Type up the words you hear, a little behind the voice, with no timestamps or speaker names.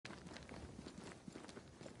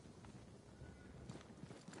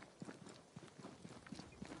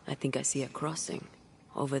I think I see a crossing.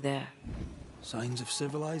 Over there. Signs of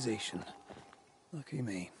civilization. Lucky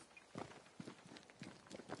me.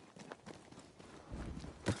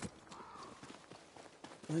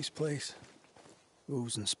 Nice place.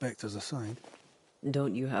 Wolves and spectres aside.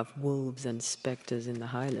 Don't you have wolves and spectres in the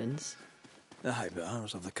Highlands? Aye, but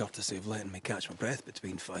ours have the courtesy of letting me catch my breath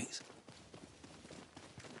between fights.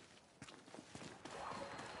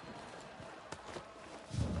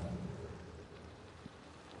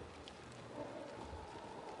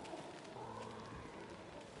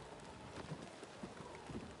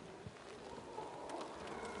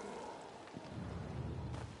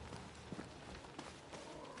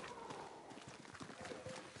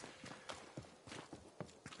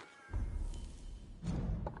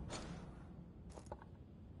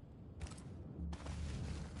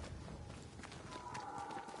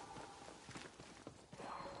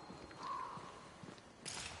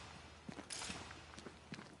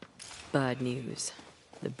 Bad news.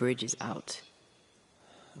 The bridge is out.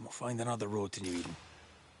 And we'll find another road to New Eden.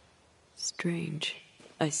 Strange.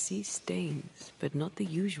 I see stains, but not the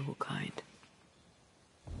usual kind.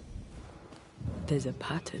 There's a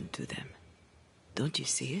pattern to them. Don't you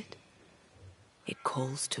see it? It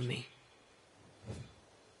calls to me.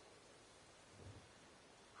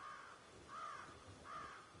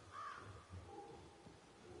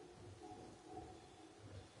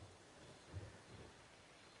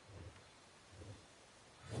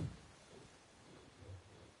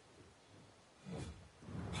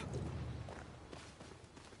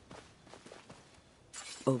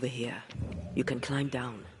 Over here. You can climb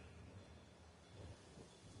down.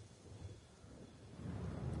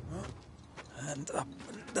 And up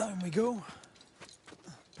and down we go.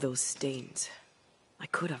 Those stains. I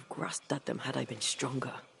could have grasped at them had I been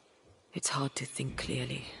stronger. It's hard to think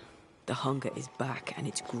clearly. The hunger is back and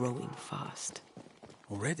it's growing fast.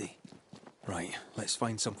 Already? Right, let's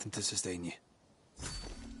find something to sustain you.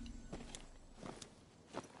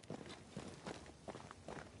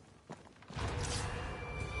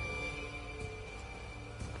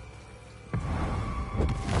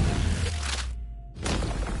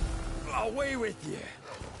 Away with you!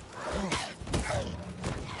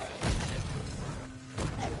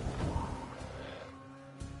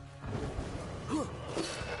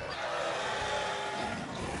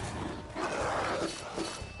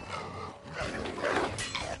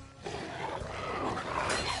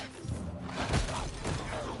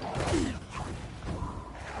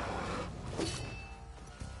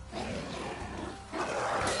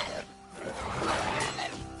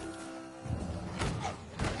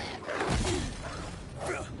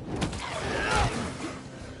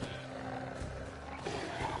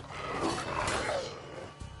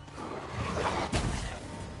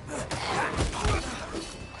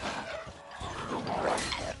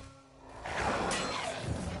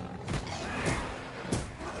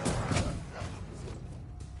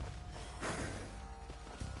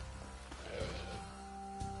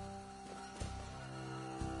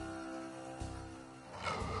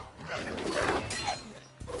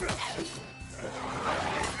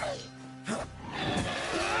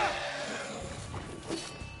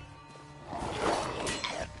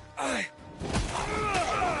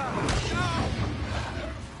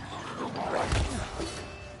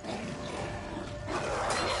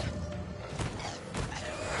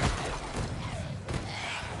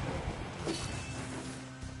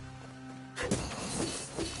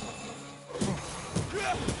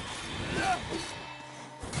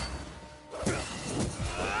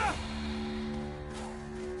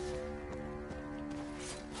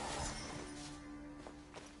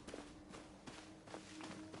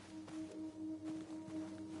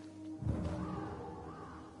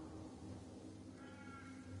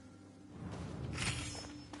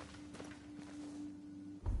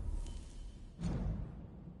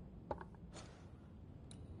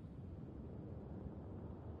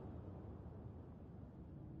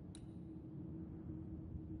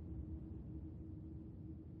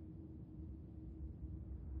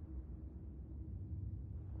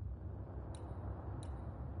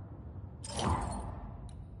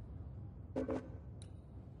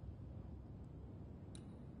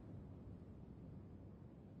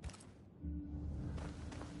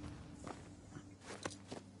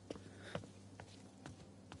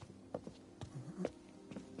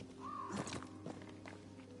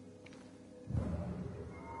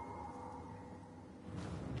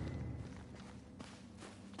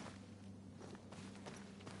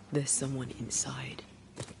 There's someone inside.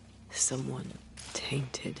 Someone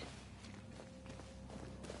tainted.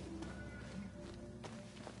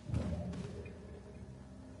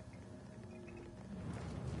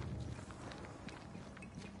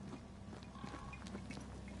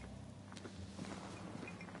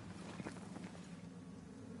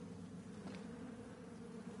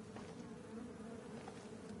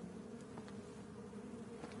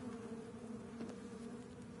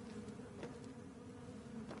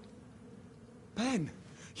 Ben,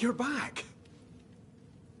 you're back.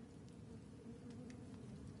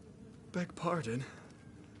 Beg pardon.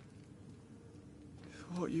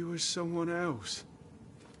 Thought you was someone else.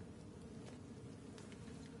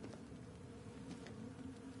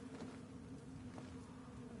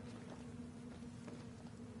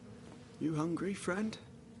 You hungry, friend?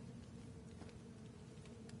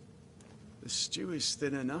 The stew is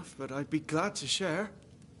thin enough, but I'd be glad to share.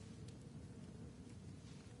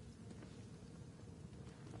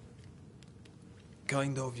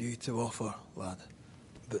 Kind of you to offer, lad.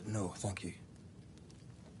 But no, thank you.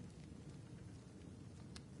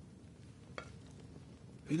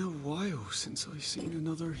 Been a while since I've seen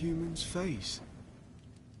another human's face.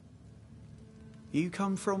 You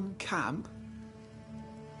come from camp?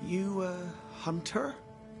 You a hunter?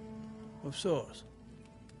 Of sorts.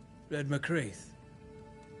 Red McCraith.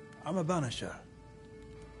 I'm a banisher.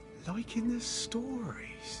 Like in the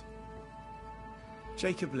stories.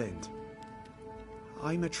 Jacob Lind.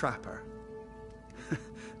 I'm a trapper.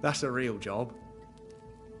 That's a real job.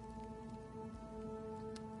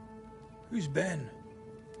 Who's Ben?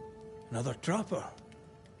 Another trapper?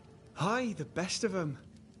 Aye, the best of 'em.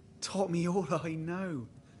 Taught me all I know.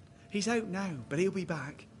 He's out now, but he'll be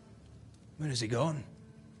back. Where has he gone?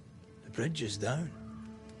 The bridge is down.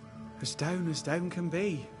 As down can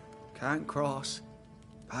be. Can't cross.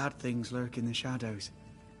 Bad things lurk in the shadows.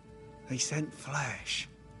 They scent flesh.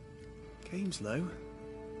 Game's low.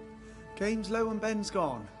 Game's low and Ben's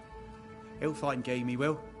gone. He'll find game, he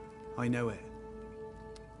will. I know it.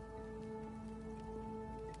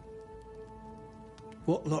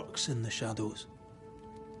 What lurks in the shadows?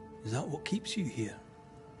 Is that what keeps you here?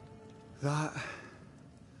 That...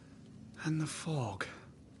 and the fog.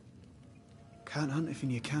 Can't hunt if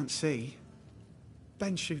you can't see.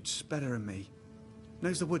 Ben shoots better than me.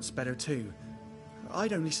 Knows the woods better too.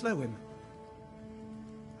 I'd only slow him.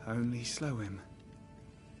 Only slow him.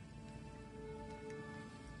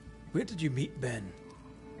 Where did you meet Ben?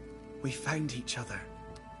 We found each other.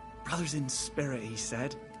 Brothers in spirit, he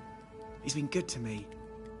said. He's been good to me.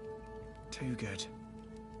 Too good.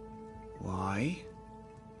 Why?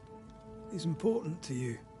 He's important to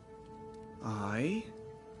you. I?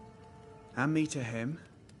 And me to him?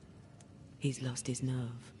 He's lost his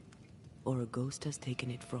nerve. Or a ghost has taken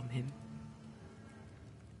it from him.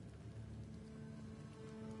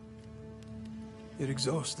 You're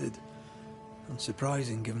exhausted.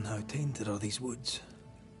 Unsurprising given how tainted are these woods.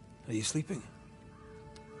 Are you sleeping?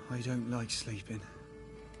 I don't like sleeping.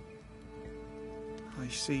 I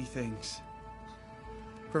see things.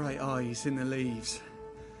 Bright eyes in the leaves.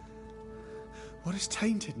 What does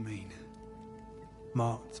tainted mean?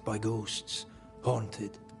 Marked by ghosts.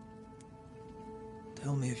 Haunted.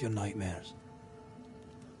 Tell me of your nightmares.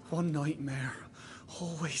 One nightmare.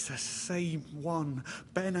 Always the same one.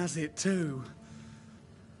 Ben has it too.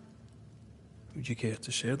 Would you care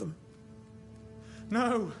to share them?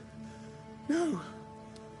 No! No!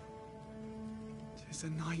 Tis a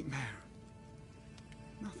nightmare.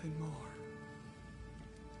 Nothing more.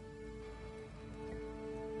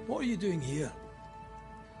 What are you doing here?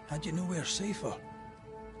 Had you nowhere safer?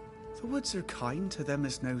 The woods are kind to them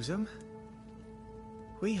as knows 'em.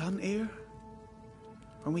 We hunt here.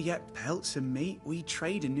 When we get pelts and meat, we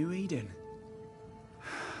trade in New Eden.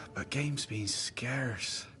 But game's been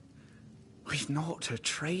scarce. We've naught to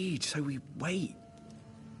trade, so we wait.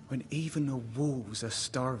 When even the wolves are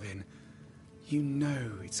starving, you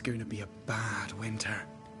know it's going to be a bad winter.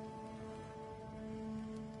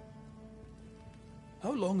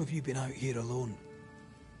 How long have you been out here alone?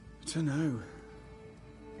 Dunno.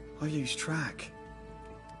 I lose track.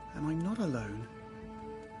 And I'm not alone.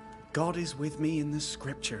 God is with me in the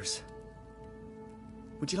scriptures.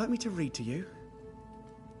 Would you like me to read to you?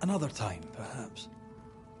 Another time, perhaps.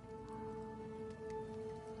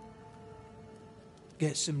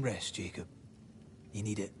 Get some rest, Jacob. You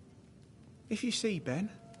need it. If you see Ben,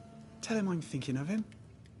 tell him I'm thinking of him.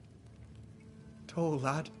 Tall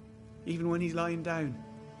lad, even when he's lying down.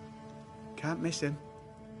 Can't miss him.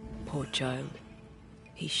 Poor child.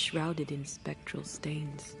 He's shrouded in spectral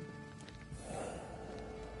stains.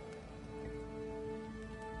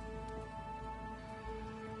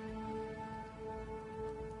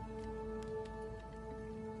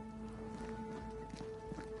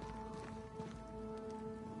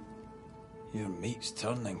 Your meat's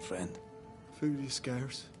turning, friend. Food is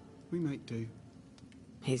scarce. We make do.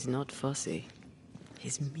 He's not fussy.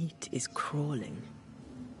 His meat is crawling.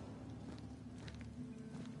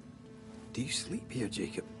 Do you sleep here,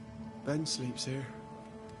 Jacob? Ben sleeps here.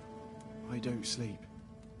 I don't sleep.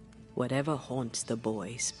 Whatever haunts the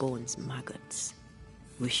boy spawns maggots.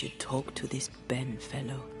 We should talk to this Ben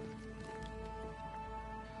fellow.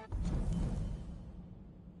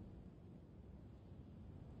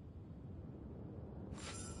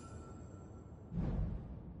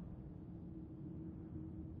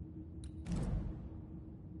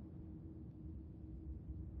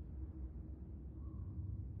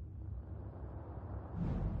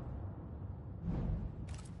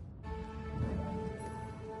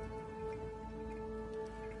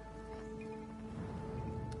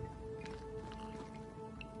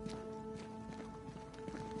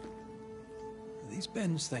 These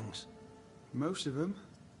Ben's things. Most of them.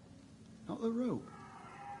 Not the rope.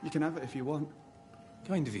 You can have it if you want.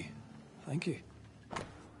 Kind of you. Thank you.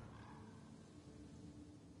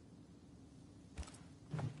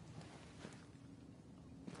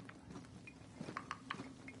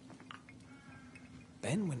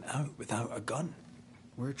 Ben went out without a gun.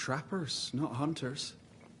 We're trappers, not hunters.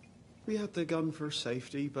 We had the gun for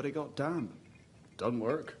safety, but it got damp. Done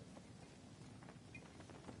work.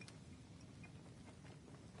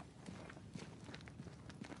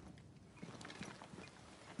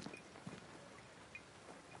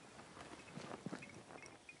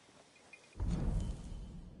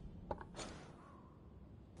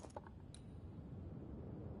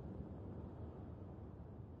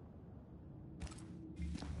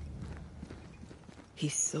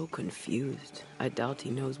 He's so confused. I doubt he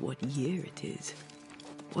knows what year it is.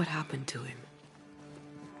 What happened to him?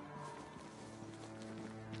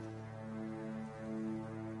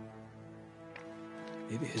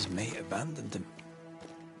 Maybe his mate abandoned him.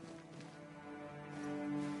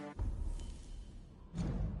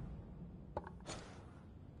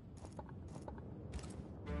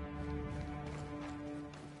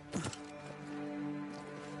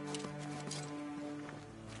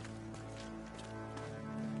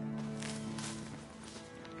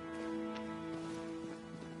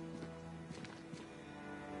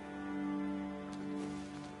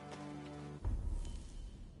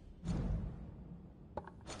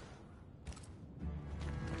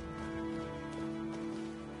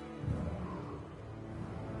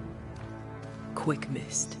 Quick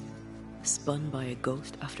mist. Spun by a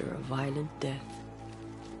ghost after a violent death.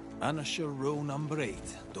 Banisher row number 8.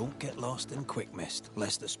 Don't get lost in quick mist,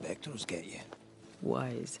 lest the spectres get you.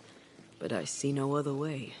 Wise, but I see no other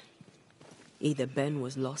way. Either Ben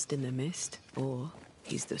was lost in the mist, or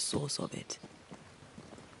he's the source of it.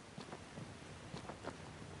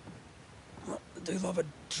 I do love a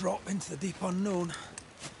drop into the deep unknown.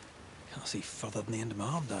 Can't see further than the end of my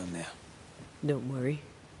arm down there. Don't worry.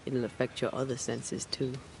 It'll affect your other senses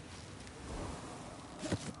too.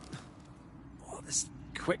 Oh, this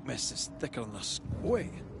quick mist is thicker than a squig.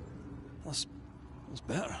 That's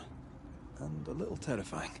better. And a little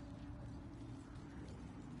terrifying.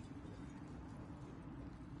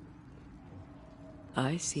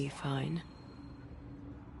 I see fine.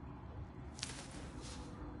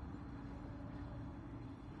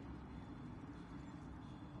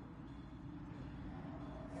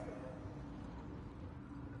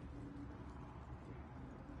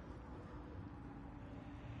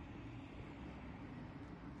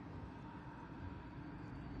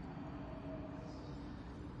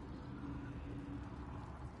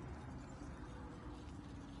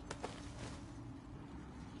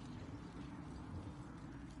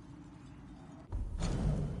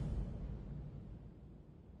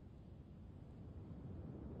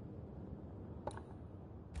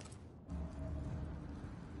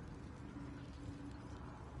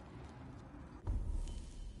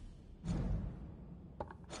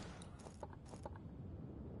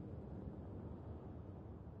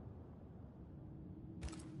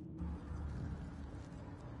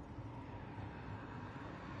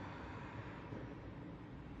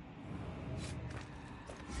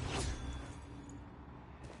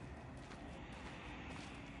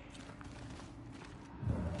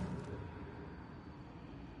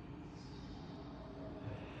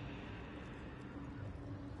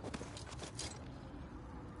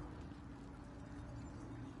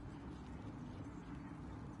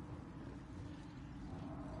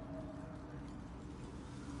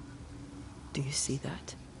 Do you see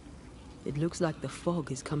that? It looks like the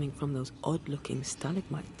fog is coming from those odd-looking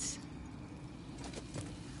stalagmites.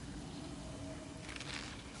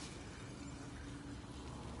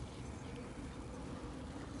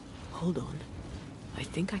 Hold on. I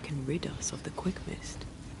think I can rid us of the quick mist.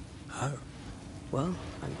 How? Well,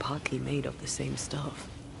 I'm partly made of the same stuff.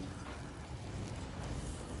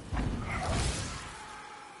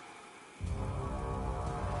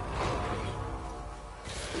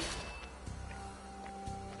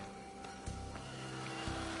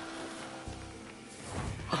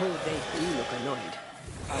 Oh, they do look annoyed.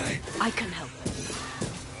 I can help.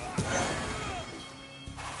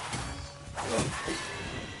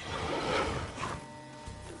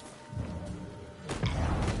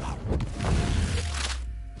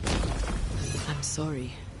 I'm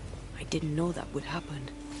sorry. I didn't know that would happen.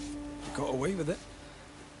 You got away with it.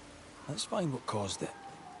 Let's find what caused it.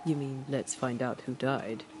 You mean, let's find out who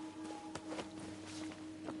died?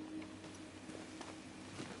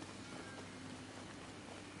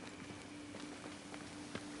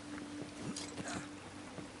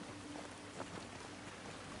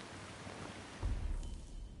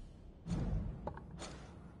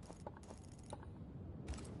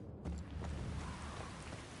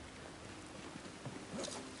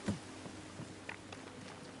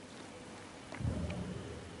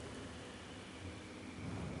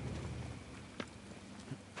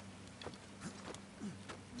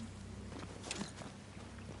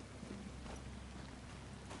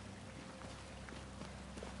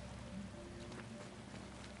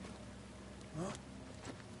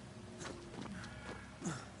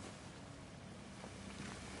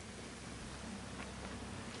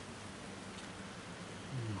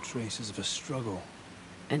 Traces of a struggle.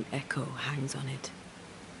 An echo hangs on it.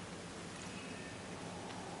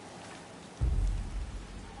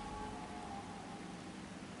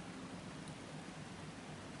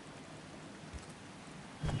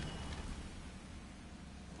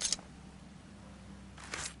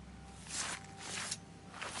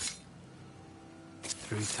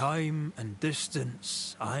 Through time and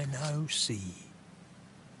distance, I now see.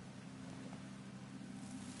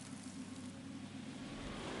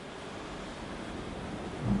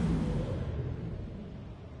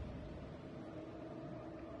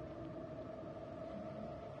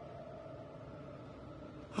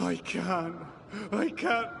 I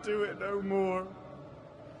can't do it no more.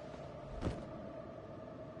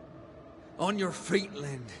 On your feet,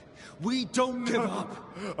 Lind. We don't give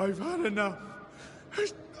up. I've had enough.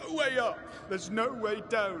 There's no way up. There's no way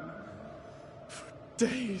down. For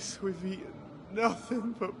days we've eaten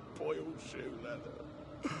nothing but boiled shoe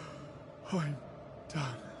leather. I'm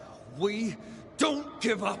done. We don't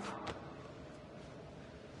give up.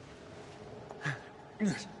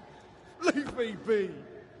 Leave me be.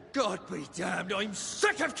 God be damned, I'm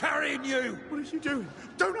sick of carrying you! What are you doing?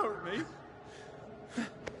 Don't hurt me.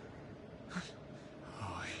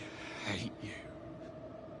 I hate you.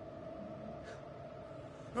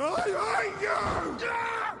 I hate you!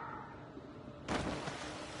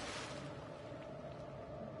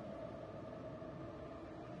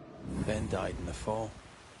 Ben died in the fall.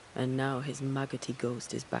 And now his maggoty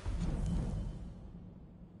ghost is back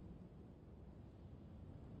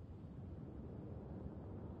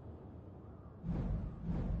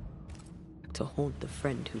to haunt the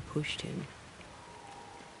friend who pushed him.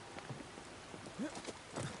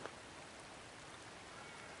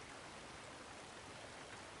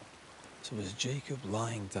 So was Jacob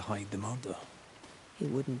lying to hide the murder? He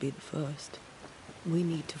wouldn't be the first. We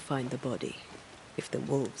need to find the body, if the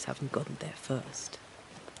wolves haven't gotten there first.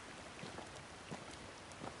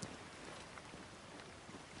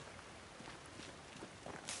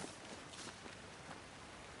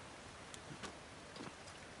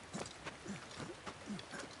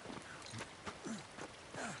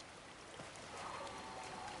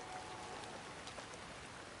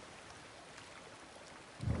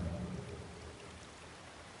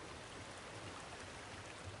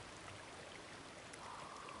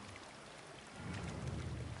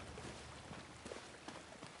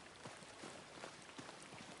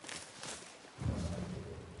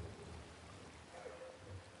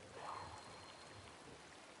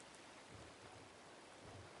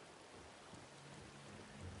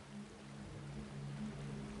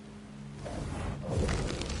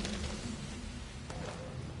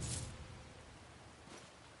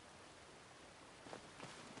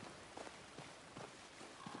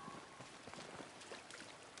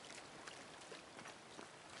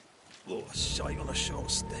 Blow a shite on a short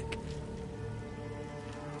stick.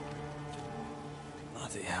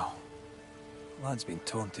 Bloody hell. Lad's been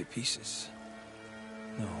torn to pieces.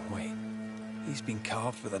 No, wait. He's been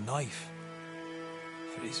carved with a knife.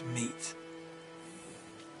 For his meat.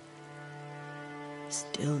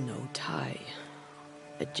 Still no tie.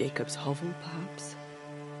 At Jacob's hovel, perhaps?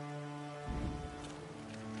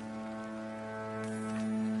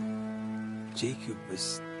 Jacob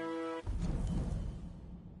was...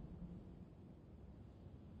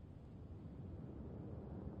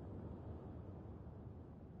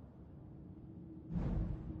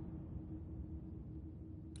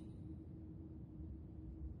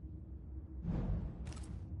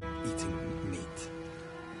 eating meat.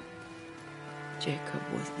 Jacob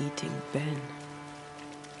was eating Ben.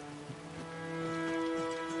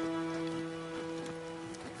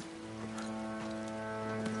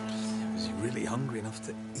 Was he really hungry enough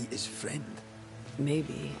to eat his friend?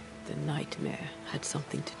 Maybe the nightmare had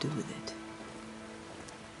something to do with it.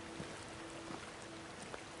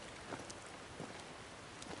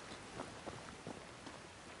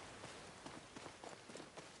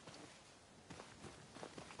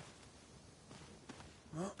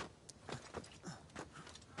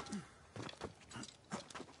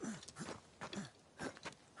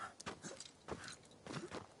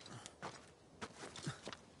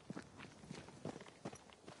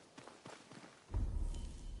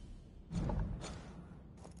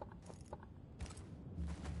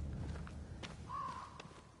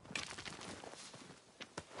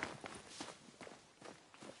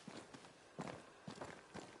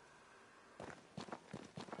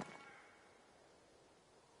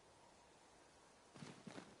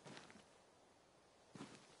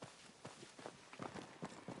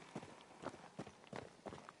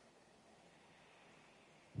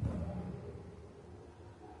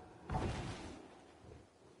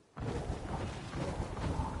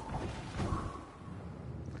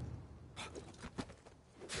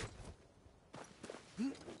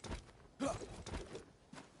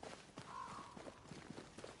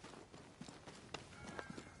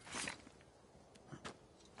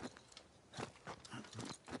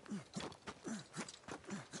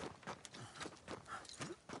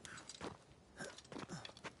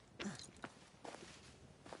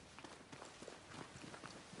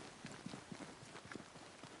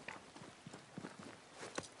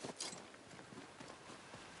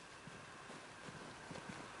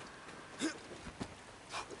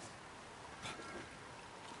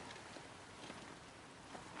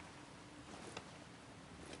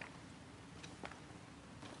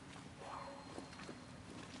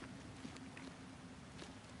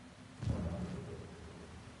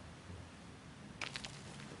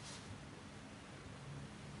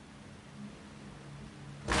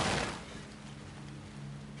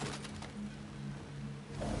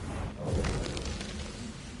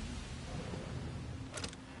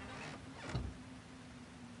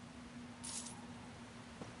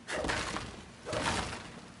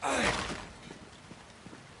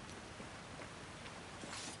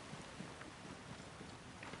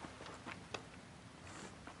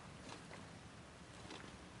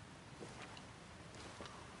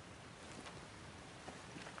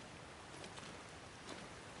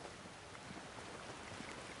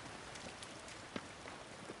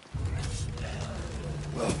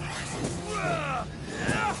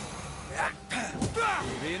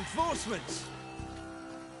 Reinforcements!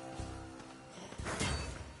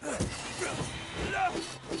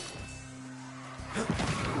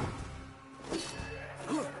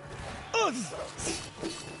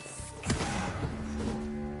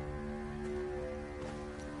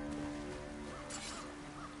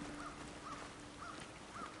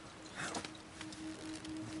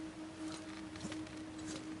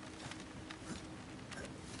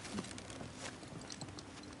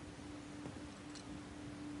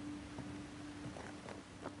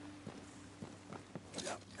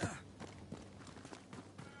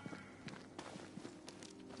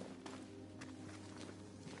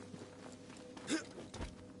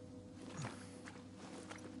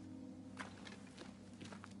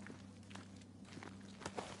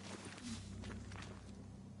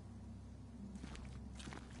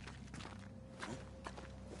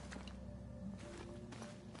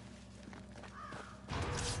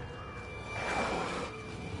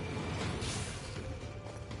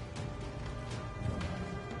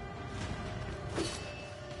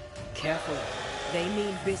 Careful. They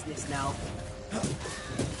mean business now.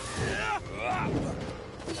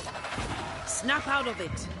 Snap out of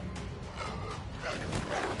it!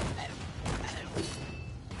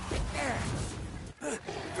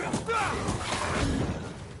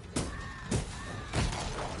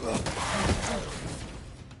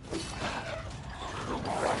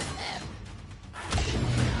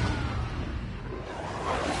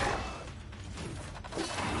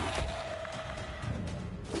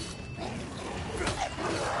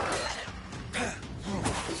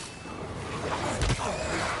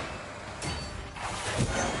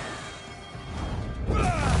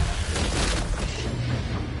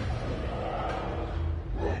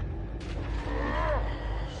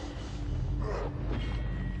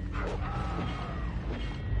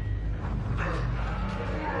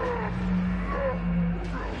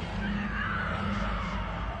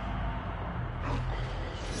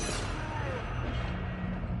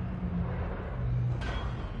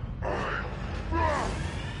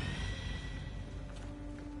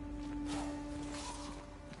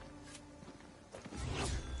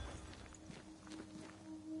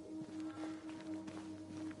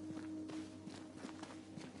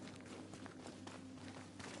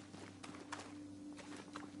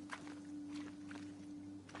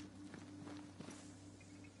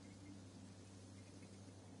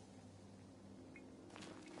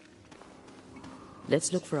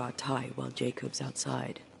 Let's look for our tie while Jacob's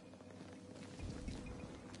outside.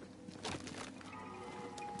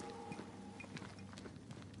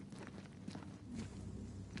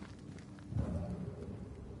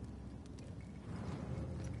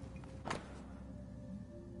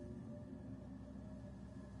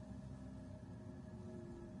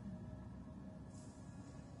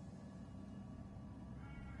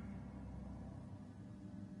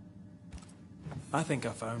 I think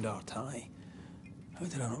I found our tie. How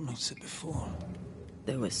did I not notice it before?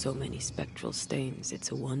 There were so many spectral stains, it's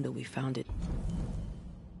a wonder we found it.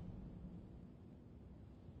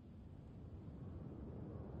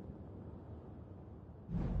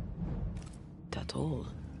 At all.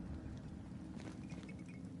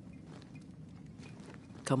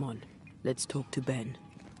 Come on, let's talk to Ben.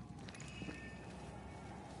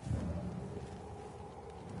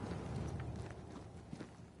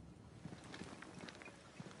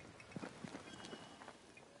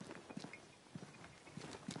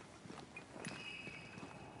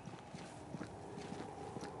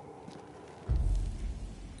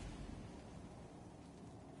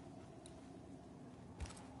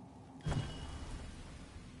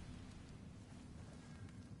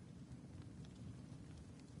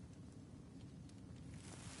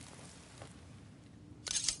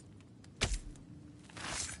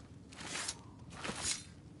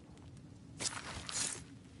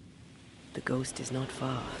 The ghost is not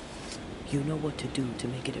far. You know what to do to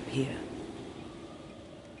make it appear.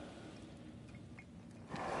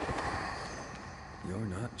 You're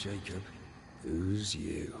not Jacob. Who's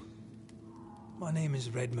you? My name is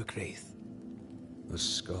Red McCraith. A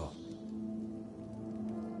Scot.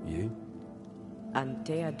 You?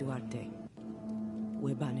 Antea Duarte.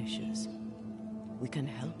 We're banishers. We can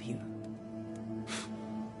help you.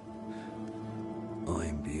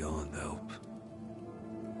 I'm beyond help.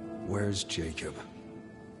 Where's Jacob?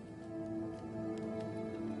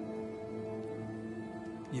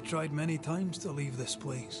 You tried many times to leave this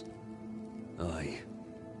place. I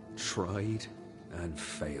tried and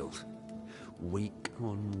failed. Week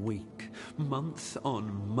on week, month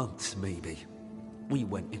on month maybe. We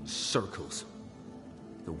went in circles.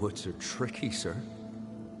 The woods are tricky, sir.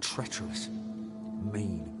 Treacherous.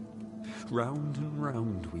 Mean. Round and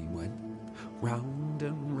round we went. Round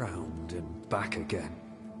and back again.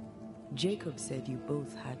 Jacob said you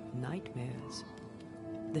both had nightmares.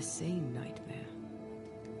 The same nightmare.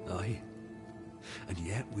 Aye. And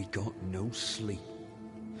yet we got no sleep.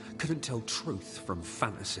 Couldn't tell truth from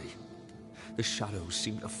fantasy. The shadows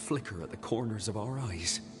seemed to flicker at the corners of our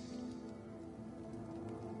eyes.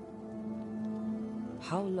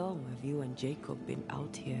 How long have you and Jacob been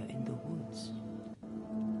out here in the woods?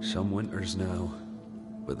 Some winters now,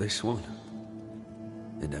 but this one,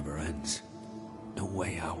 it never ends. No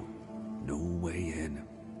way out, no way in.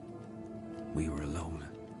 We were alone,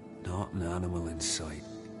 not an animal in sight.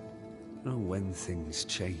 I don't know when things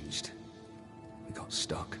changed. We got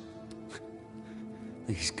stuck.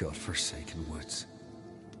 These godforsaken woods.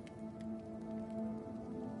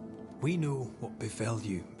 We know what befell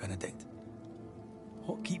you, Benedict.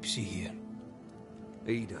 What keeps you here?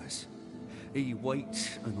 He does. He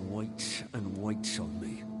waits and waits and waits on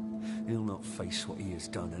me. He'll not face what he has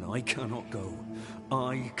done, and I cannot go.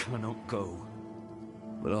 I cannot go.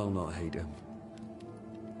 But I'll not hate him.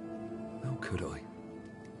 How could I?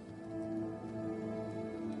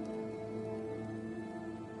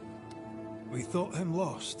 We thought him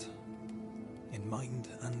lost, in mind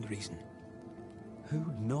and reason.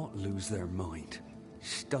 Who'd not lose their mind?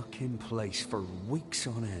 Stuck in place for weeks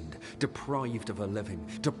on end, deprived of a living,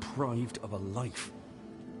 deprived of a life.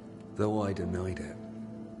 Though I denied it,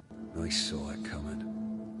 I saw it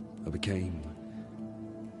coming. I became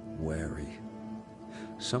wary.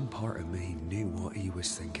 Some part of me knew what he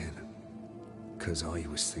was thinking, 'cause I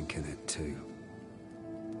was thinking it too.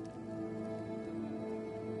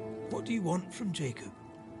 What do you want from Jacob?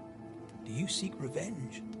 Do you seek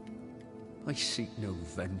revenge? I seek no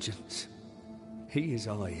vengeance. He is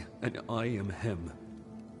I, and I am him.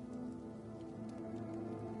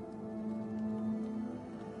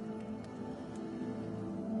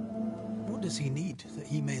 What does he need that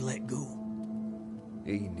he may let go?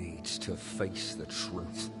 He needs to face the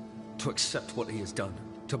truth, to accept what he has done,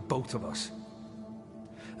 to both of us.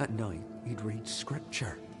 At night, he'd read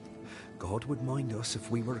scripture. God would mind us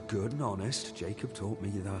if we were good and honest. Jacob taught me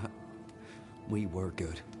that. We were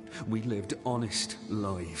good. We lived honest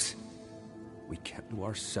lives. We kept to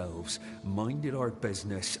ourselves, minded our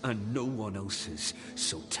business and no one else's.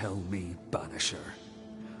 So tell me, Banisher,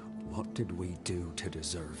 what did we do to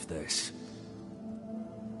deserve this?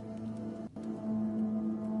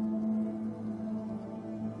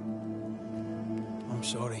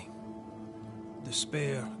 sorry.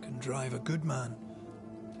 Despair can drive a good man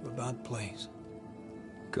to a bad place.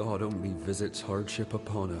 God only visits hardship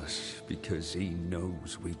upon us because he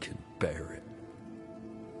knows we can bear it.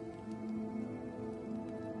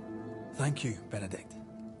 Thank you, Benedict.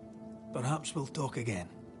 Perhaps we'll talk again.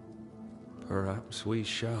 Perhaps we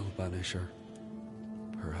shall, Banisher.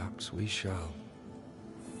 Perhaps we shall.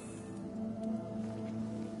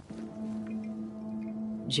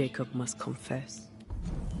 Jacob must confess.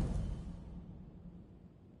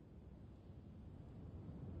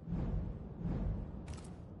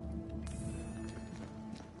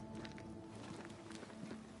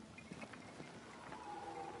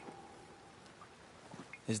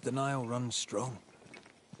 His denial runs strong.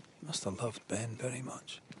 He must have loved Ben very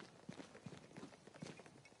much.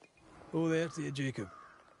 Oh, there to you, Jacob.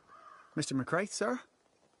 Mr. McCraith, sir?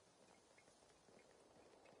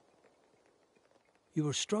 You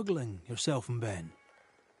were struggling, yourself and Ben.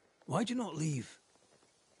 Why'd you not leave?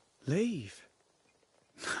 Leave?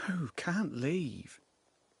 No, can't leave.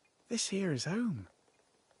 This here is home.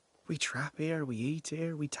 We trap here, we eat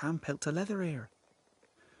here, we tan pelt to leather here.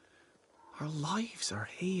 Our lives are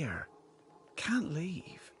here. Can't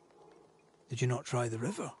leave. Did you not try the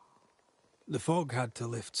river? The fog had to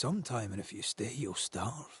lift sometime, and if you stay, you'll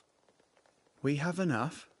starve. We have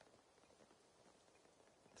enough.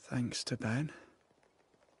 Thanks to Ben.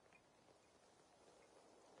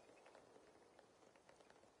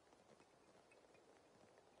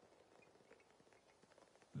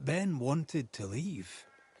 Ben wanted to leave.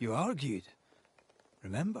 You argued.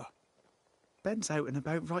 Remember? Ben's out and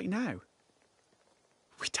about right now.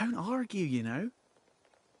 We don't argue, you know.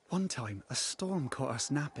 One time, a storm caught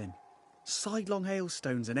us napping. Sidelong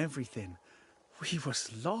hailstones and everything. We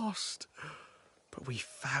was lost. But we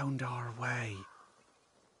found our way.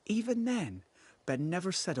 Even then, Ben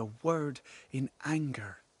never said a word in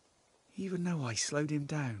anger. Even though I slowed him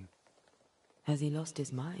down. Has he lost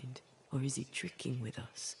his mind? Or is he tricking with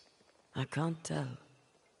us? I can't tell.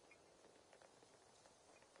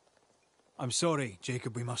 I'm sorry,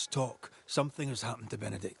 Jacob, we must talk. Something has happened to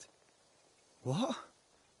Benedict. What?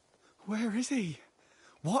 Where is he?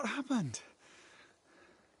 What happened?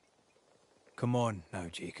 Come on now,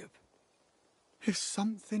 Jacob. If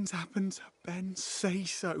something's happened to Ben, say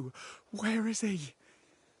so. Where is he?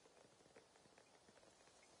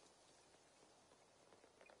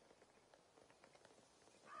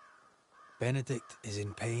 Benedict is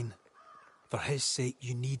in pain. For his sake,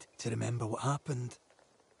 you need to remember what happened.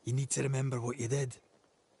 You need to remember what you did.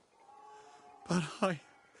 But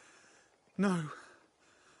No.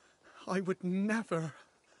 I would never.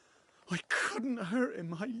 I couldn't hurt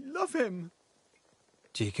him. I love him.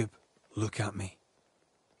 Jacob, look at me.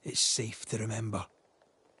 It's safe to remember.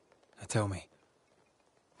 Now tell me,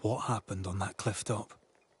 what happened on that cliff top?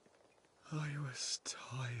 I was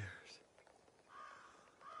tired.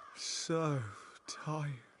 So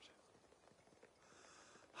tired.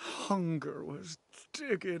 Hunger was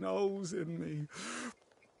digging holes in me,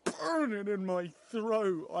 burning in my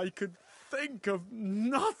throat. I could think of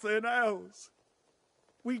nothing else.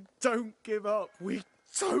 We don't give up. We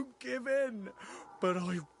don't give in. But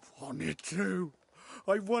I wanted to.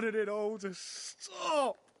 I wanted it all to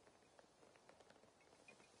stop.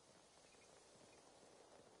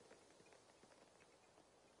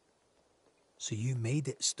 So you made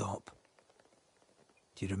it stop.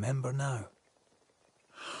 Do you remember now?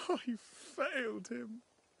 I failed him.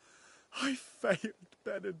 I failed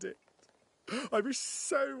Benedict. I was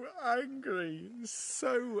so angry,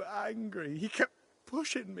 so angry. He kept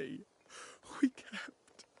pushing me. We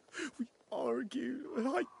argued, and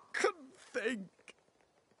I couldn't think.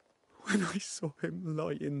 When I saw him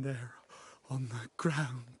lying there on the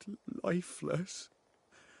ground, lifeless,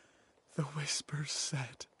 the whispers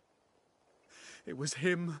said, it was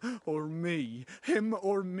him or me, him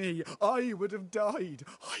or me. I would have died.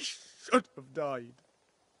 I should have died.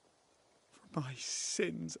 For my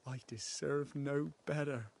sins, I deserve no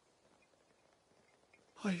better.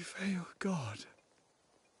 I failed God.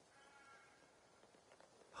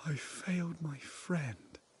 I failed my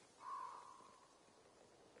friend.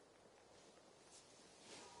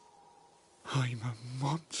 I'm a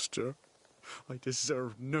monster. I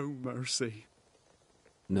deserve no mercy.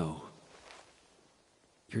 No.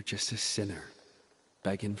 You're just a sinner,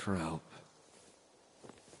 begging for help.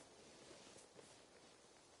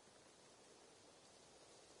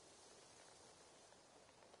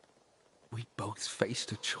 We both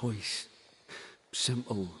faced a choice,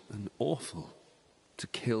 simple and awful, to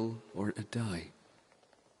kill or to die.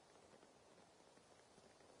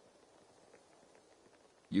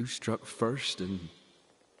 You struck first, and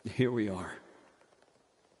here we are.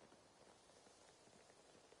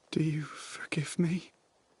 Do you forgive me?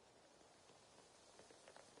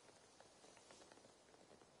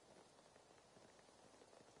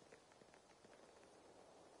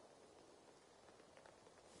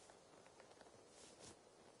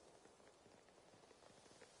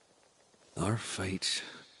 Our fates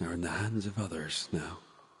are in the hands of others now.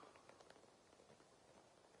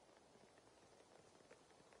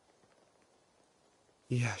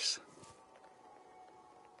 Yes.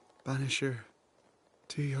 Banisher,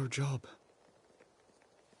 do your job.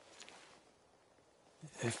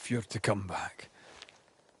 If you're to come back,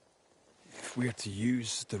 if we're to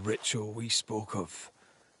use the ritual we spoke of,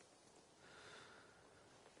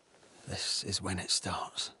 this is when it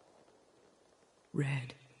starts.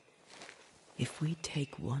 Red, if we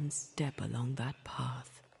take one step along that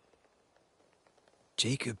path...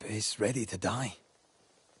 Jacob is ready to die.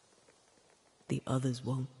 The others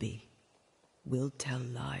won't be. We'll tell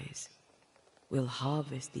lies. We'll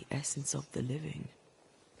harvest the essence of the living.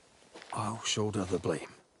 I'll shoulder the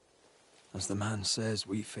blame. As the man says,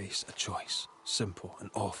 we face a choice, simple and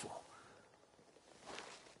awful.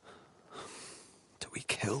 Do we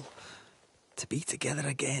kill to be together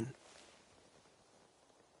again?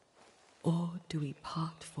 Or do we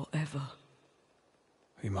part forever?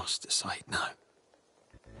 We must decide now.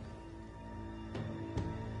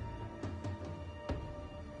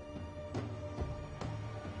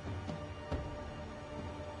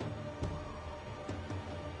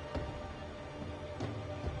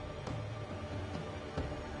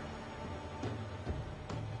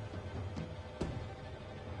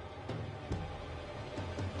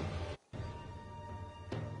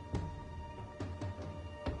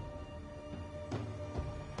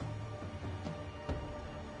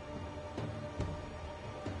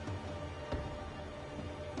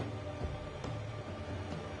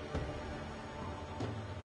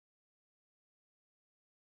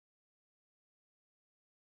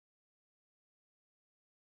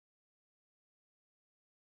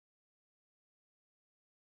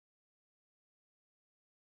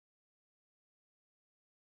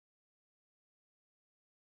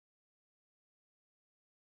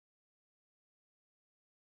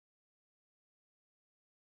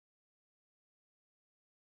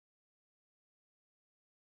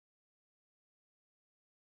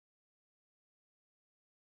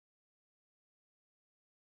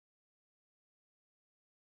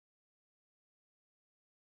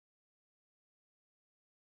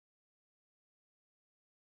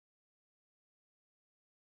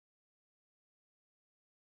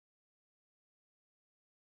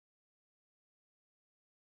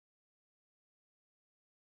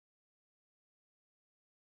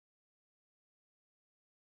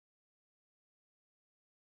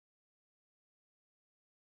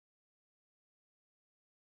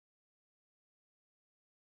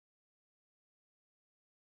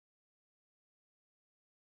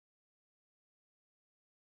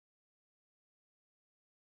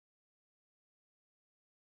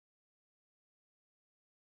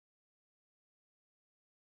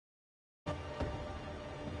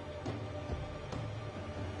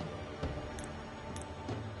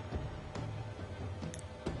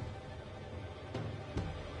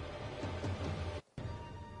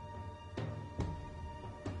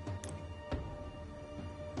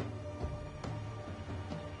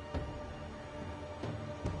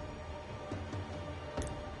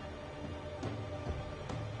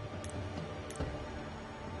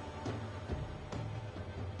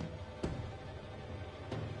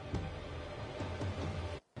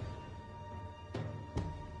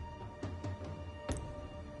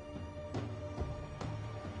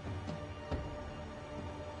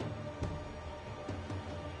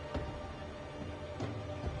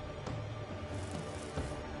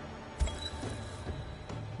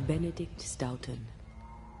 Benedict Stoughton.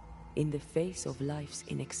 In the face of life's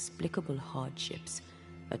inexplicable hardships,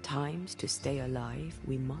 at times to stay alive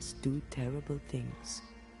we must do terrible things.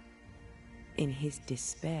 In his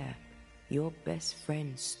despair, your best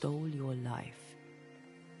friend stole your life.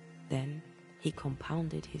 Then he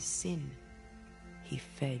compounded his sin. He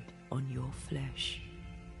fed on your flesh.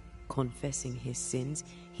 Confessing his sins,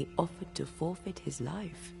 he offered to forfeit his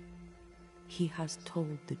life. He has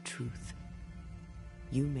told the truth.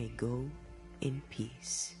 You may go in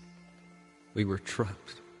peace. We were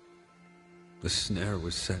trapped. The snare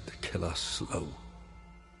was set to kill us slow.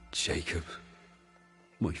 Jacob,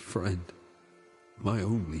 my friend, my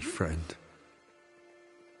only friend.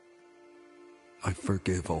 I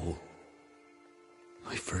forgive all.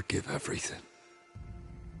 I forgive everything.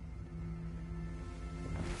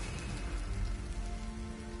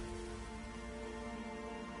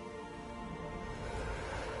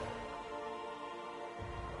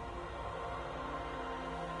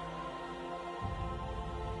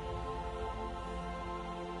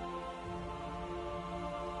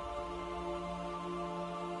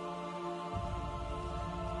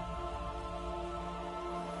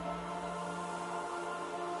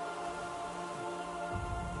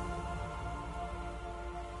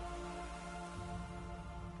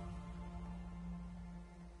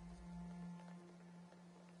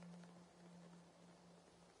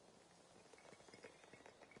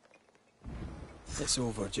 It's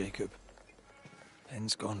over, Jacob.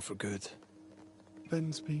 Ben's gone for good.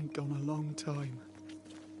 Ben's been gone a long time.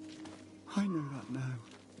 I know that now.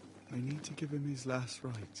 I need to give him his last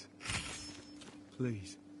rites.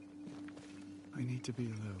 Please. I need to be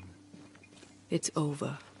alone. It's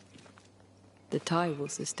over. The tie will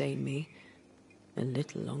sustain me a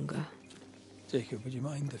little longer. Jacob, would you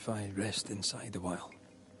mind if I rest inside a while?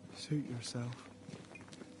 Suit yourself.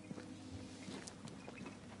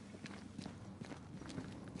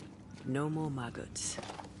 No more maggots.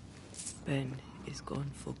 Ben is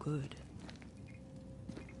gone for good.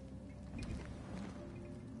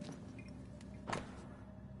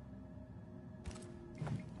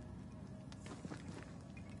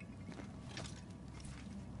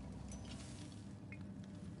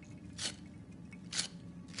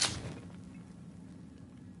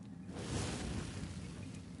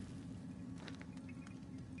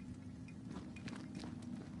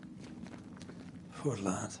 Poor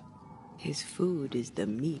lad. His food is the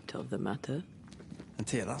meat of the matter. And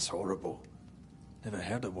dear, that's horrible. Never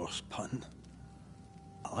heard a worse pun.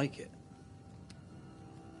 I like it.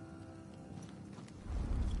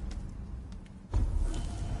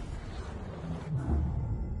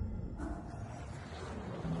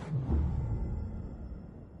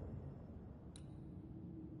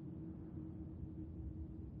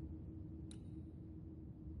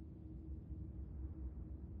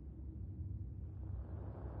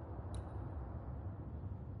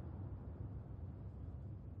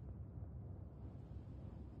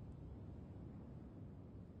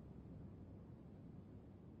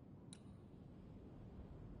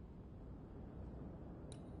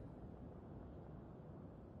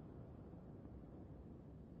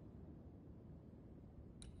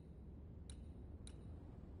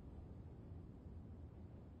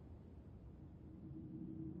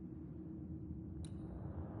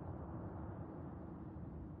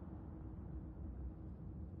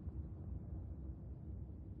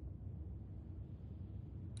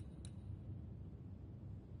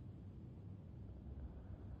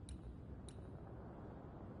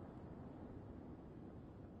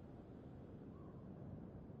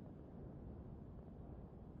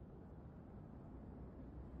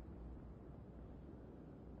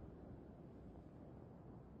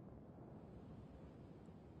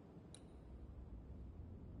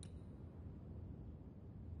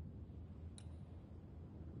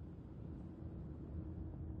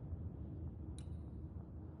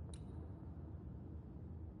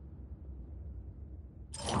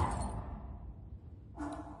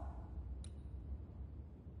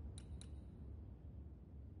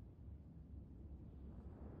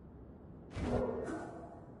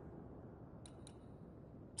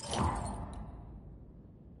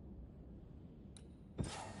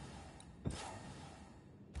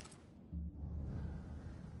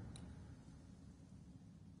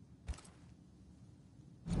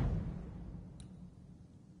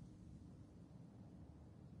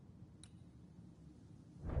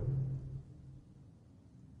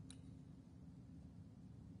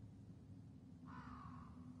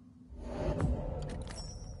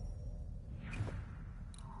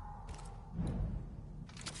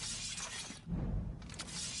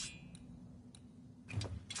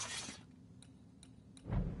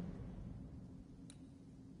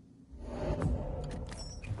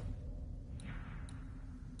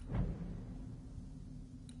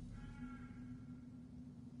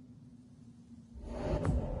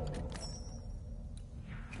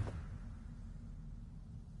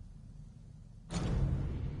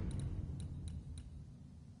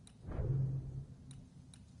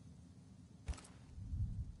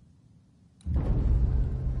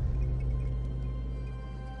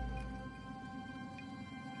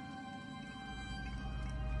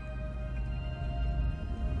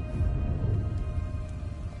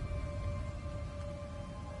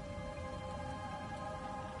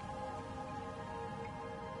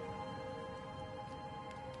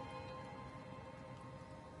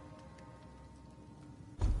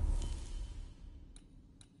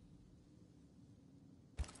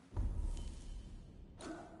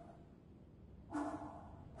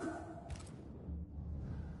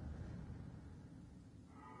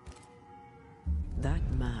 That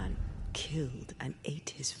man killed and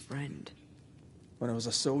ate his friend. When I was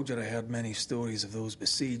a soldier, I heard many stories of those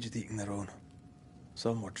besieged eating their own.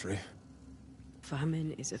 Some were true.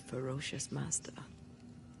 Famine is a ferocious master.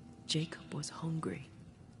 Jacob was hungry.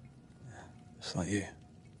 Just like you.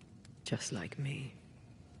 Just like me.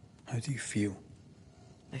 How do you feel?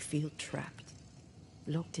 I feel trapped.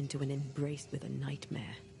 Locked into an embrace with a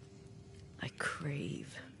nightmare. I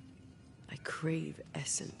crave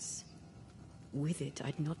essence. With it,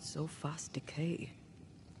 I'd not so fast decay.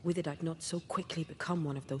 With it, I'd not so quickly become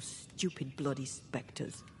one of those stupid bloody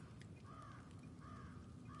specters.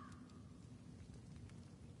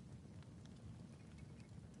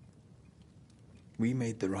 We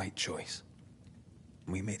made the right choice.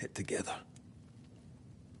 We made it together.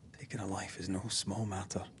 Taking a life is no small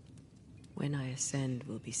matter. When I ascend,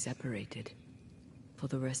 we'll be separated. For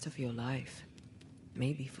the rest of your life.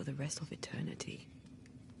 Maybe for the rest of eternity.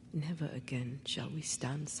 Never again shall we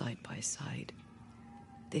stand side by side.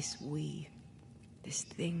 This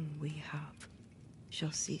thing we have,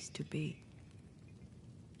 shall cease to be.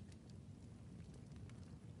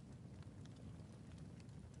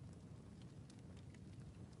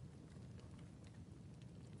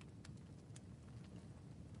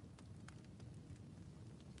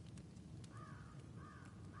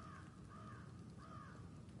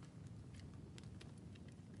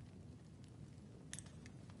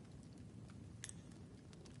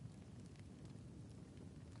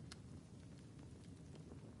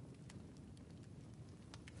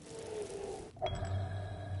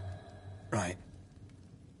 Right.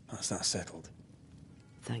 That's that settled.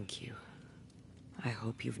 Thank you. I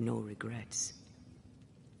hope you've no regrets.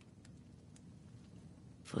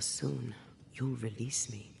 For soon, you'll release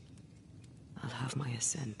me. I'll have my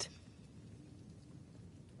ascent.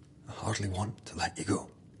 I hardly want to let you go.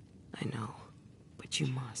 I know, but you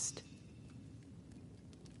must.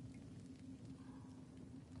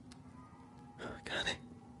 Can I?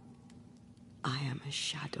 I am a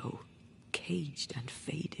shadow, caged and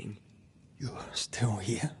fading. You're still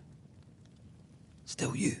here?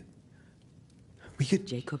 Still you? We could...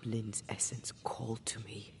 Jacob Lynn's essence called to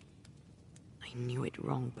me. I knew it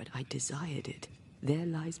wrong, but I desired it. There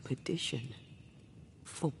lies perdition.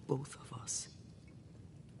 For both of us.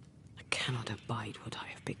 I cannot abide what I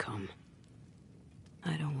have become.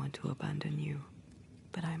 I don't want to abandon you,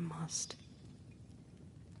 but I must.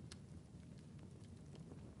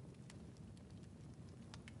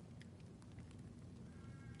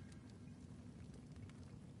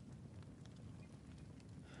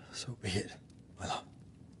 So be it, my love.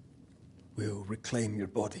 We'll reclaim your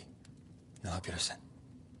body. You'll have your ascent.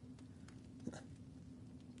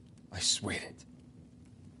 I swear it.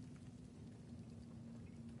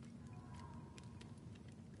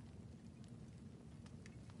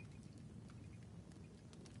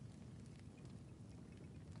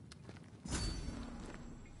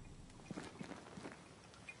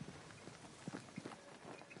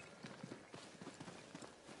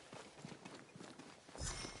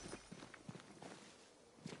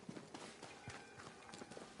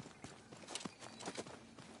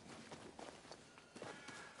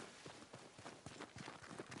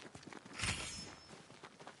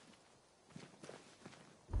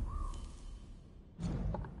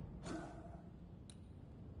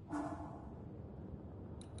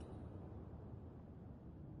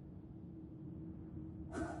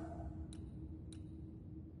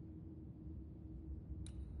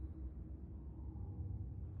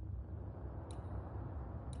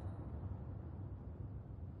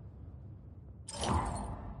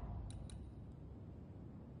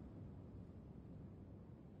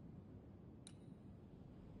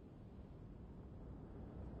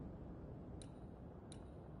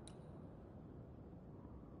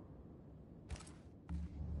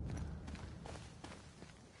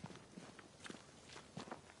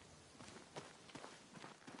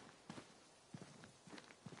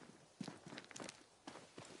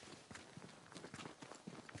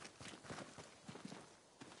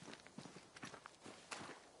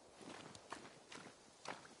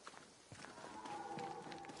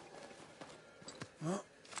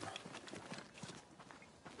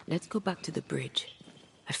 Let's go back to the bridge.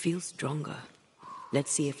 I feel stronger.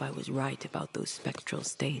 Let's see if I was right about those spectral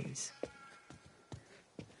stains.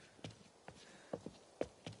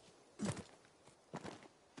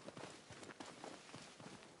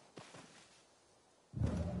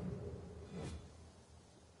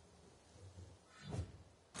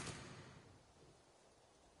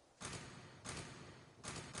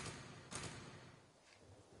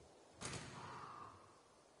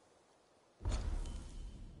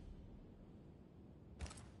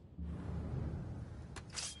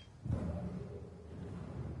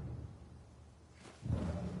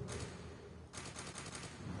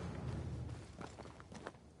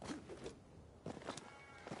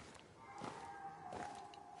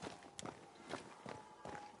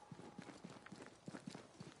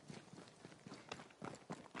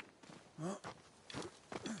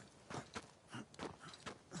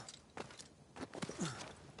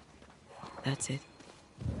 That's it.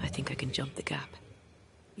 I think I can jump the gap.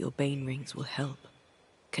 your bane rings will help.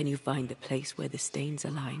 Can you find the place where the stains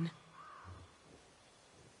align?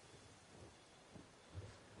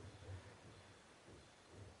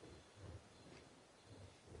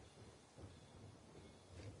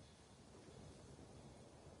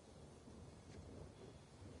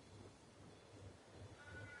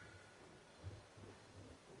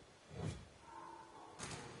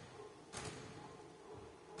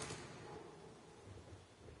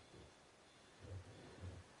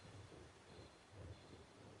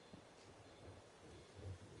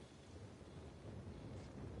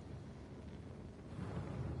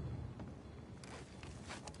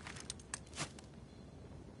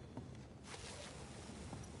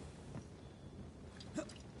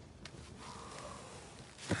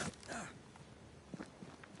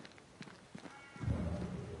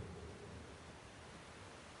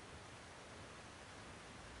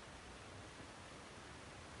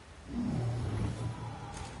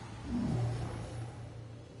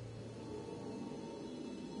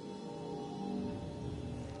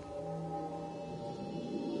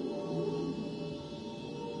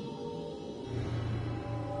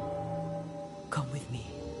 Come with me.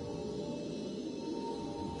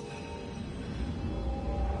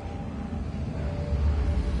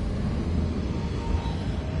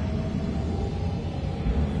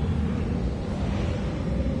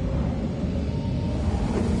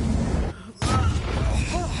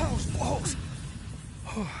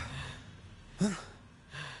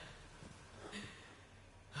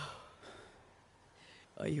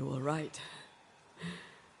 Are you all right?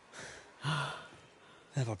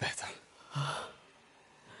 Never better.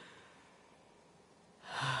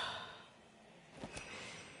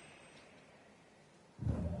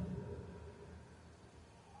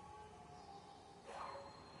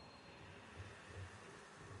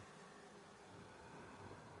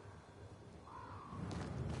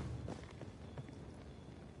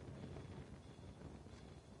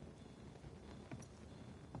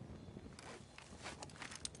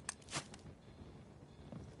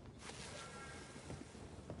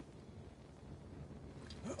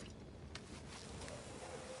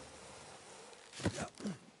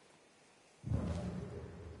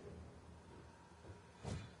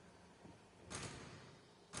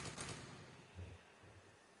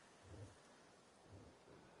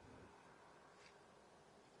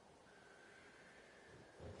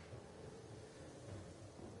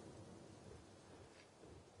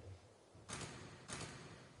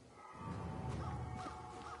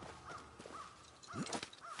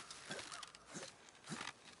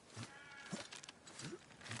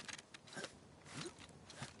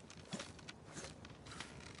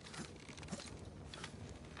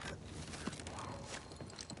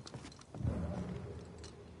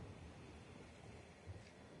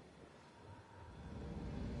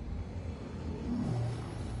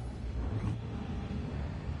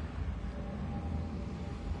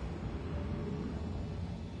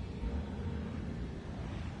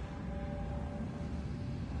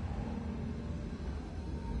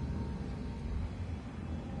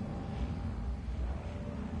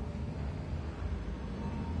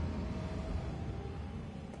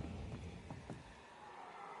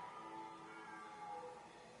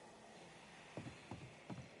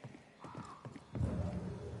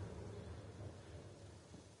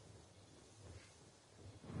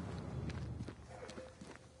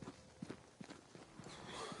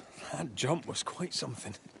 That jump was quite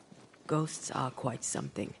something. Ghosts are quite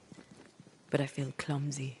something. But I feel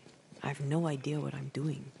clumsy. I have no idea what I'm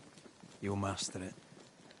doing. You'll master it.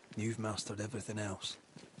 You've mastered everything else.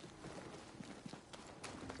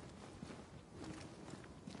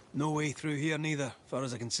 No way through here neither, far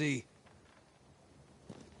as I can see.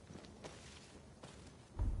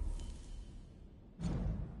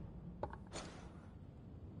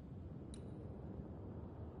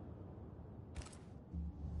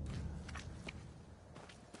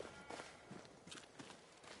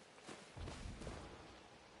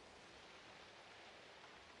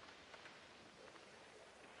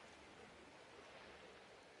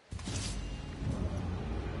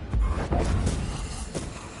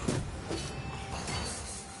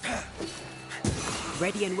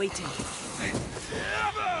 Ready and waiting.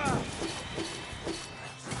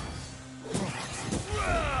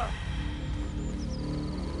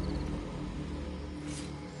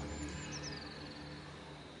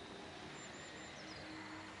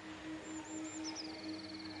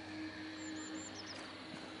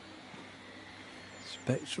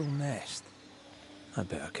 Spectral nest. I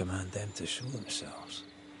better command them to show themselves.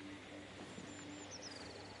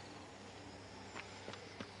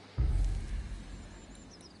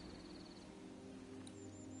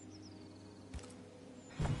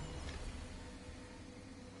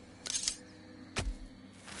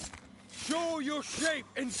 Show your shape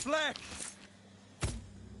in flesh!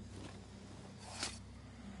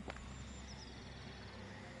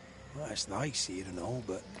 Well, it's nice here and all,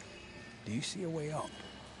 but do you see a way up?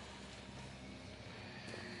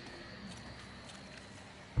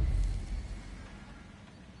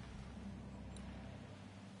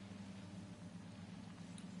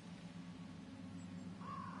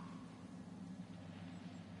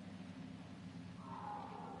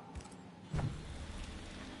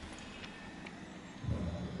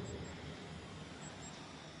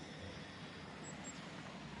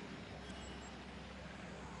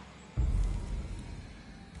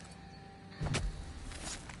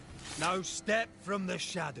 Now step from the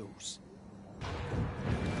shadows.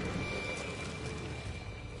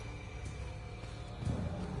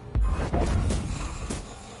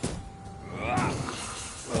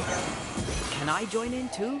 Can I join in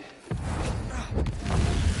too?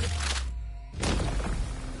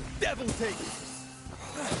 Devil take it!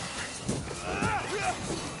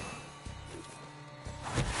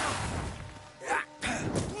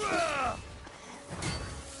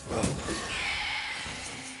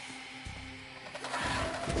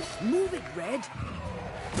 Move it, Red!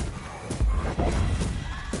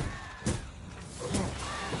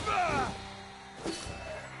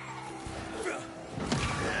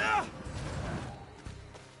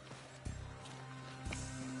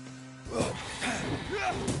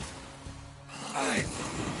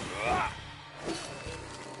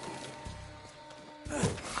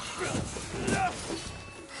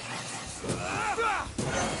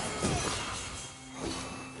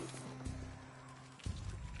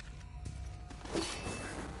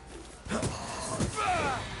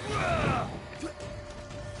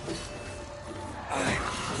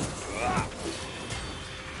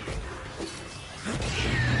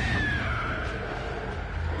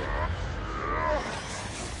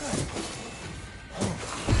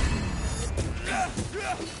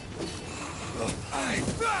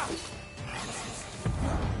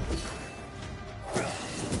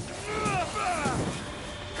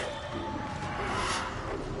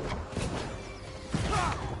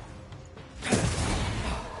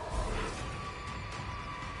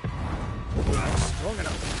 Strong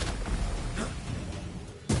enough.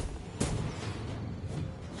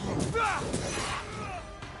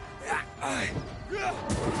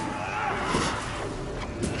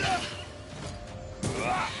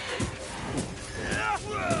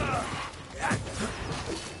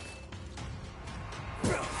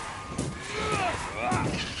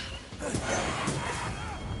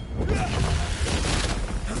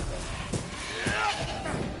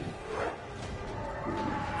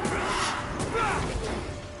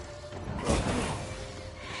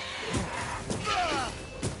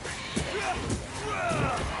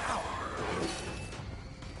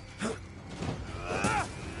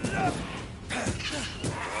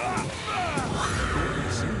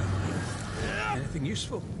 Anything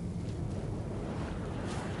useful?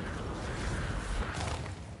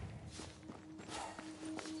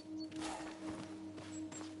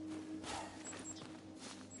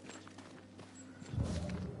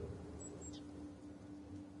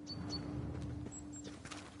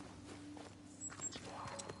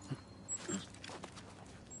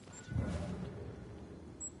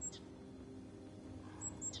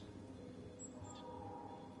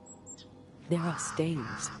 There are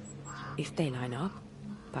stains. If they line up,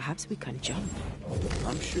 perhaps we can jump.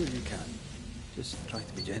 I'm sure you can. Just try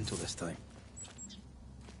to be gentle this time.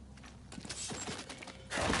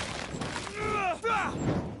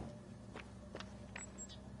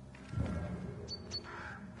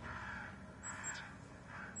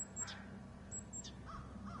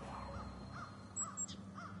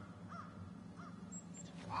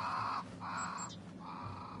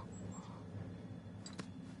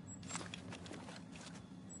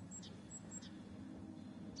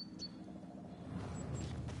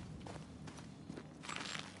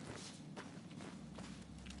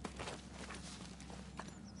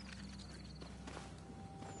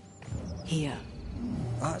 Here,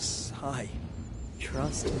 That's high.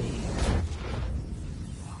 trust me.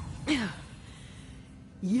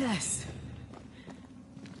 Yes!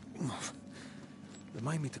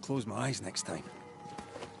 Remind me to close my eyes next time.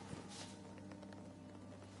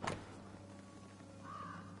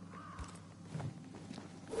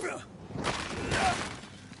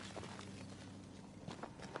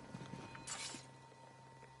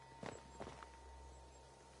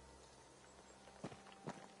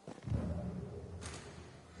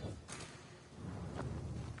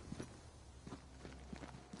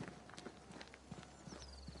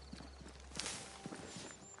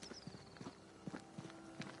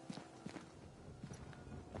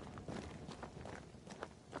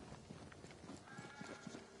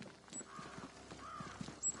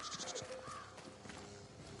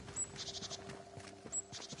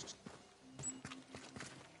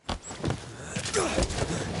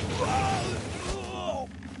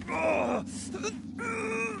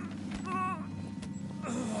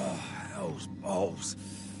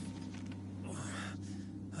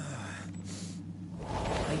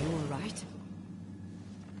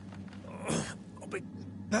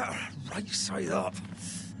 better right side up.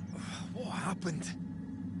 What happened?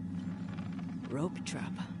 Rope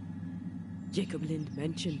trap. Jacob Lind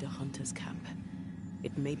mentioned a hunter's camp.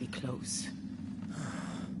 It may be close.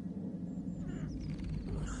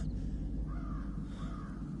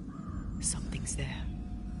 Something's there.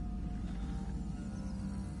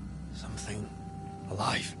 Something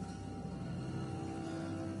alive.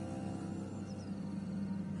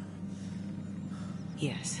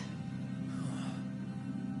 Yes.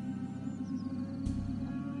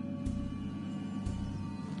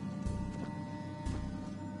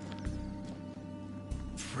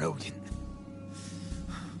 Brilliant.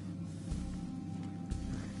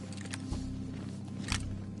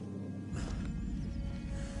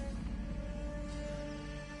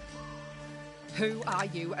 Who are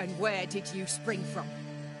you and where did you spring from?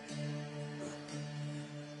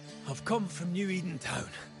 I've come from New Eden Town.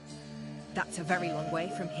 That's a very long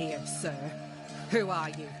way from here, sir. Who are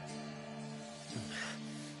you?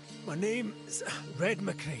 My name's Red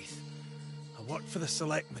McCraith. I work for the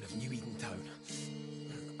selectmen of New Eden Town.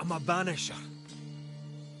 I'm a banisher.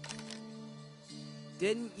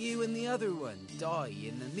 Didn't you and the other one die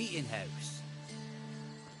in the meeting house?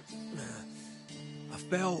 I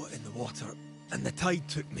fell in the water and the tide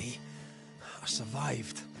took me. I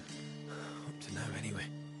survived. Up to now, anyway.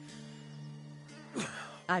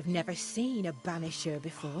 I've never seen a banisher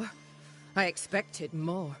before. I expected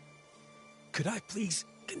more. Could I please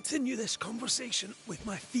continue this conversation with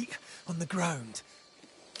my feet on the ground?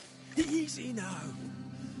 Easy now.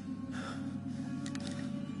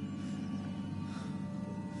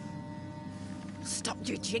 Stop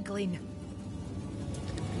your jiggling.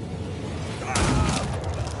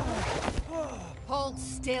 Hold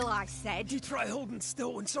still, I said. You try holding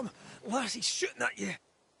still when some lassie's shooting at you.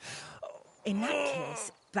 In that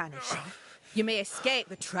case, banisher, you may escape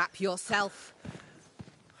the trap yourself.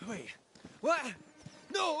 Wait, what?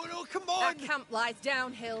 No, come on! That camp lies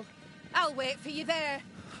downhill. I'll wait for you there.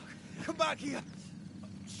 Come back here!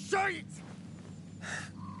 Shite!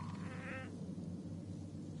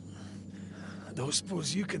 I don't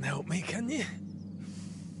suppose you can help me, can you?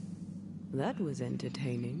 That was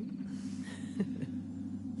entertaining.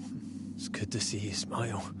 It's good to see you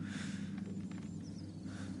smile.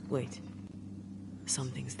 Wait.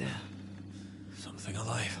 Something's there. Something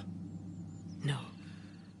alive. No.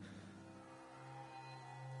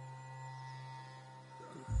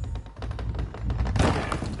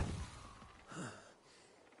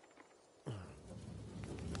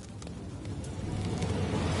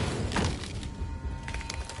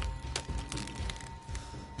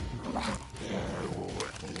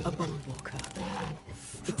 A bone walker.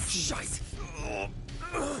 It's Shite!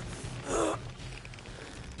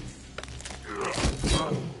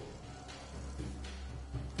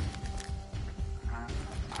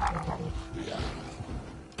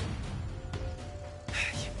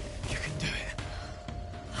 You can do it.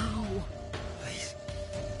 How? Please.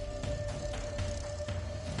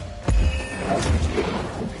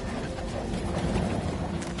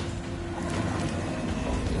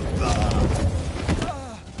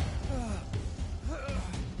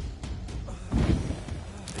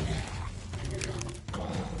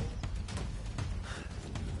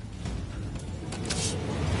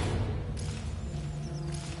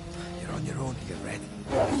 You're on your own here, Red.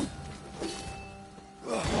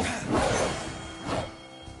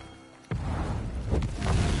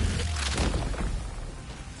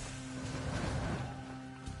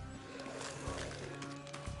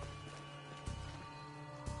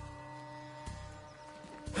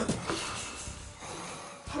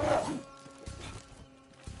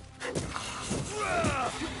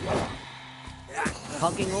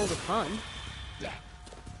 hogging all the fun.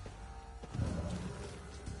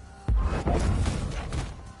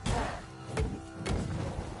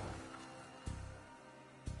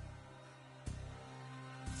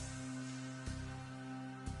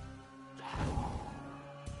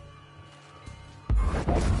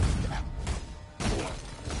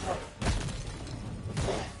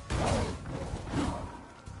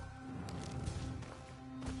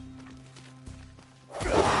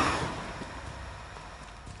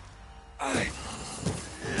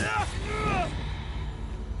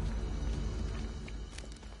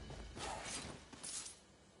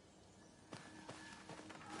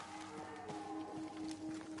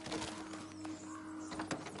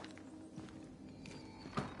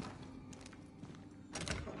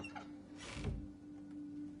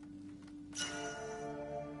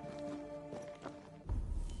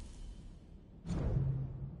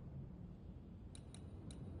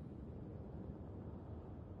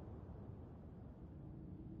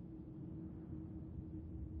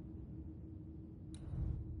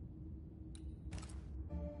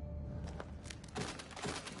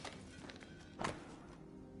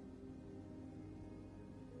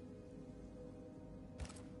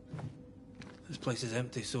 place is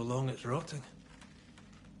empty so long it's rotting.